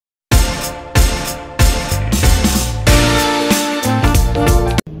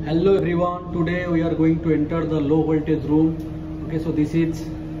Hello everyone, today we are going to enter the low voltage room. Okay, so this is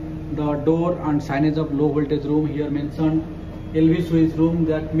the door and signage of low voltage room. Here mentioned LV switch room,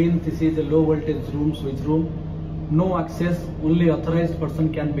 that means this is a low voltage room, switch room. No access, only authorized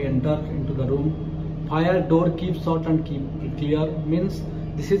person can be entered into the room. Fire door keep shut and keep clear, means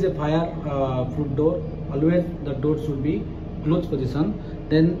this is a fire proof door. Always the door should be closed position.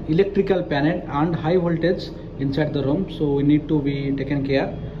 Then electrical panel and high voltage inside the room, so we need to be taken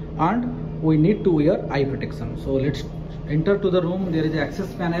care, and we need to wear eye protection. So let's enter to the room. There is an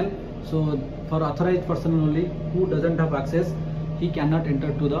access panel, so for authorized person only. Who doesn't have access, he cannot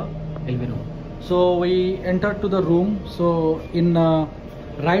enter to the LV room. So we enter to the room. So in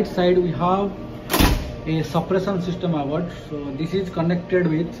right side we have a suppression system award. So this is connected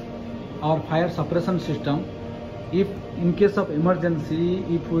with our fire suppression system. If in case of emergency,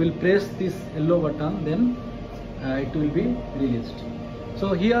 if we will press this yellow button, then it will be released.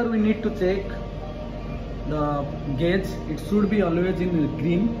 So here we need to check the gauge. It should be always in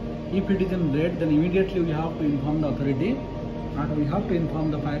green. If it is in red, then immediately we have to inform the authority, and we have to inform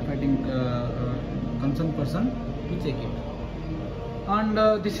the firefighting concerned person to check it.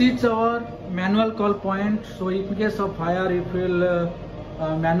 And this is our manual call point. So in case of fire, if we will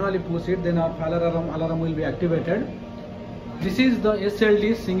manually push it, then our fire alarm will be activated. This is the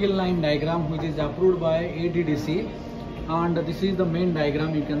SLD single line diagram, which is approved by ADDC, and this is the main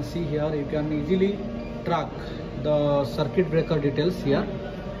diagram. You can see here, you can easily track the circuit breaker details here.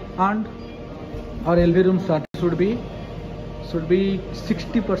 And our LV room start should be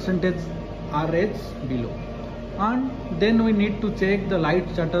 60% RH below. And then we need to check the light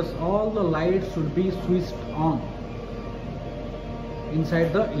shutters. All the lights should be switched on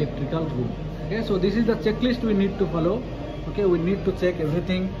inside the electrical room. Okay, so this is the checklist we need to follow. Okay, we need to check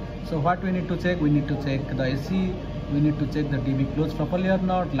everything. So what we need to check? We need to check the AC, we need to check the DB closed properly or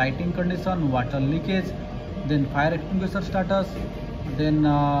not, lighting condition, water leakage, then fire extinguisher status, then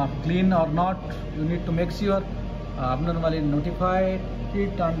clean or not. You need to make sure abnormally notify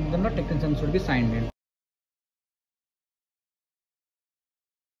it, and then the technician should be signed in.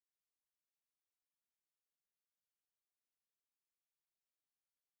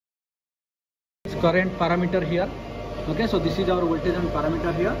 Current parameter here. Okay, so this is our voltage and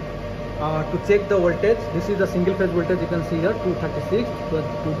parameter here. To check the voltage, this is the single phase voltage. You can see here 236,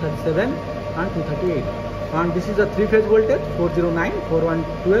 237 and 238. And this is the three phase voltage 409,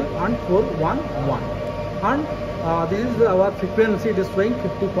 4112 and 411. And this is our frequency. It is showing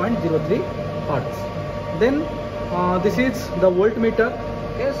 50.03 hertz. Then this is the voltmeter.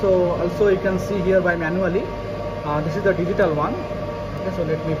 Okay, so also you can see here by manually. This is the digital one. Okay, so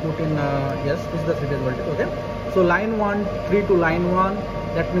let me put in yes, this is the 3 phase voltage. Okay, so line 1 3 to line 1,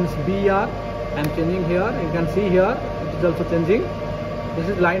 that means BR. I am changing here. You can see here it is also changing. This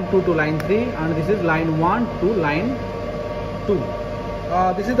is line 2 to line 3, and this is line 1 to line 2.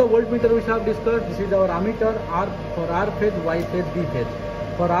 This is the voltmeter which I have discussed. This is our ammeter. R for R phase, Y phase, B phase.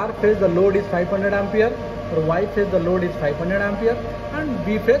 For R phase the load is 500 ampere. For Y phase the load is 500 ampere, and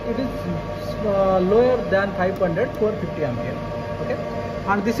B phase it is lower than 500 for 50 ampere. Okay,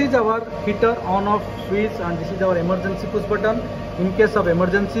 and this is our heater on off switch, and this is our emergency push button. In case of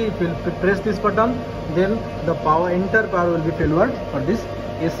emergency, if you press this button, then the entire power will be delivered for this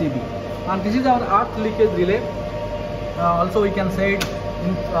ACB. And this is our earth leakage relay. Also we can say it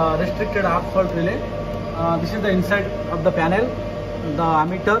restricted earth fault relay. This is the inside of the panel, the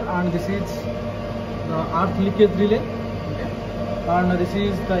ammeter, and this is the earth leakage relay. And this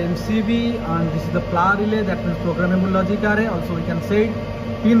is the MCB, and this is the PLA relay, that means programmable logic array. Also we can say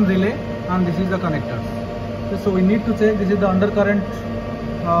it pin relay, and this is the connectors. Okay, so we need to check. This is the undercurrent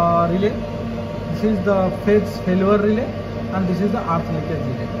relay, this is the phase failure relay, and this is the earth leakage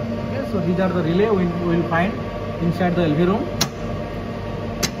relay. Okay, so these are the relay we will find inside the LV room.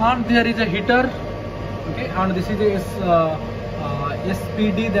 And there is a heater. Okay, and this is a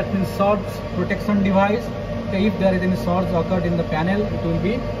SPD, that means source protection device. Okay, if there is any source occurred in the panel, it will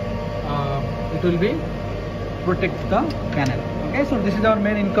be protect the panel. Okay, so this is our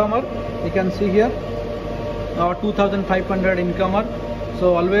main incomer. You can see here 2500 incomer.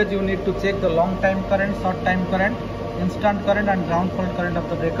 So always you need to check the long time current, short time current, instant current and ground fault current of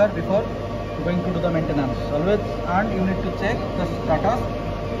the breaker before going to do the maintenance. Always, and you need to check the status.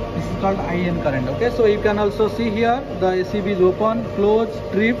 This is called IN current. Okay, so you can also see here the ACB is open, close,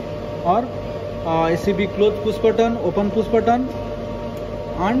 trip, or ACB close push button, open push button,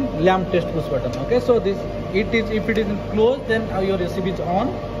 and lamp test push button. Okay, so this if it is in closed, then your ACB is on.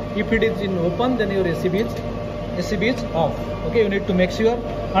 If it is in open, then your ACB is off. Okay, you need to make sure,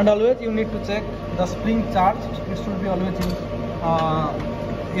 and always you need to check the spring charge. It should be always in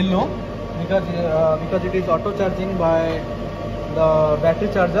yellow because it is auto charging by the battery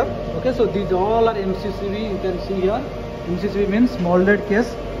charger. Okay, so these all are MCCB. You can see here, MCCB means molded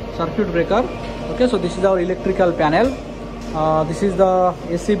case circuit breaker. Okay, so this is our electrical panel. This is the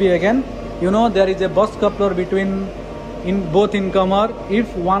ACB again. You know, there is a bus coupler between both incomer.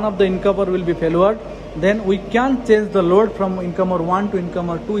 If one of the incomer will be failure, then we can change the load from incomer 1 to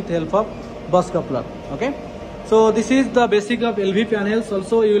incomer 2 with help of bus coupler. Okay, so this is the basic of LV panels.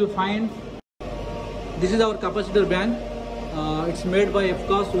 Also you will find this is our capacitor bank. It's made by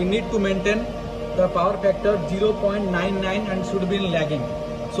FCOS. We need to maintain the power factor 0.99 and should be lagging.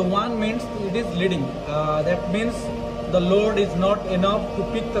 So 1 means it is leading. That means the load is not enough to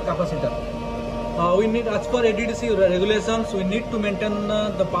pick the capacitor. We need, as per ADDC regulations, we need to maintain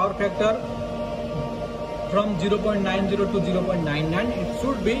the power factor from 0.90 to 0.99. It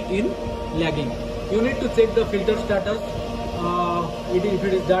should be in lagging. You need to check the filter status. If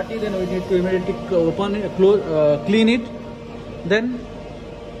it is dirty, then we need to immediately open it, clean it. Then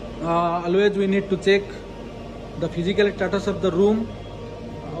always we need to check the physical status of the room.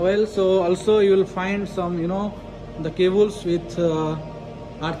 Well, so also you will find some, you know, the cables with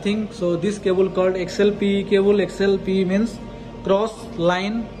earthing. So this cable called XLPE cable. XLPE means cross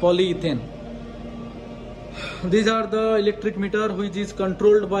line polyethylene. These are the electric meter which is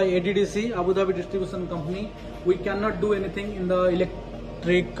controlled by ADDC, Abu Dhabi Distribution Company. We cannot do anything in the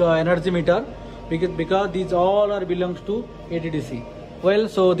electric energy meter because these all are belongs to ADDC. Well,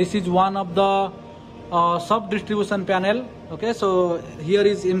 so this is one of the sub distribution panel. Okay, so here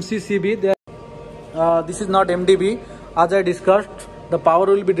is MCCB. This is not MDB. As I discussed, the power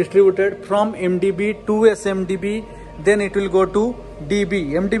will be distributed from MDB to SMDB. Then it will go to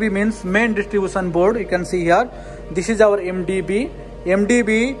DB. MDB means main distribution board. You can see here. This is our MDB.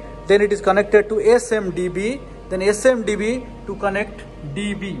 MDB. Then it is connected to SMDB. Then SMDB to connect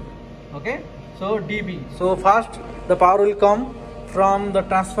DB. Okay. So DB. So first the power will come from the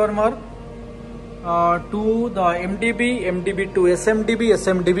transformer to the MDB, MDB to SMDB,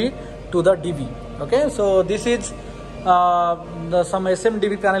 SMDB to the DB. Okay. So this is some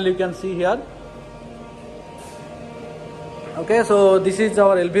SMDB panel you can see here. Okay. So this is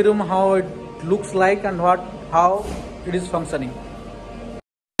our LV room, how it looks like and how it is functioning.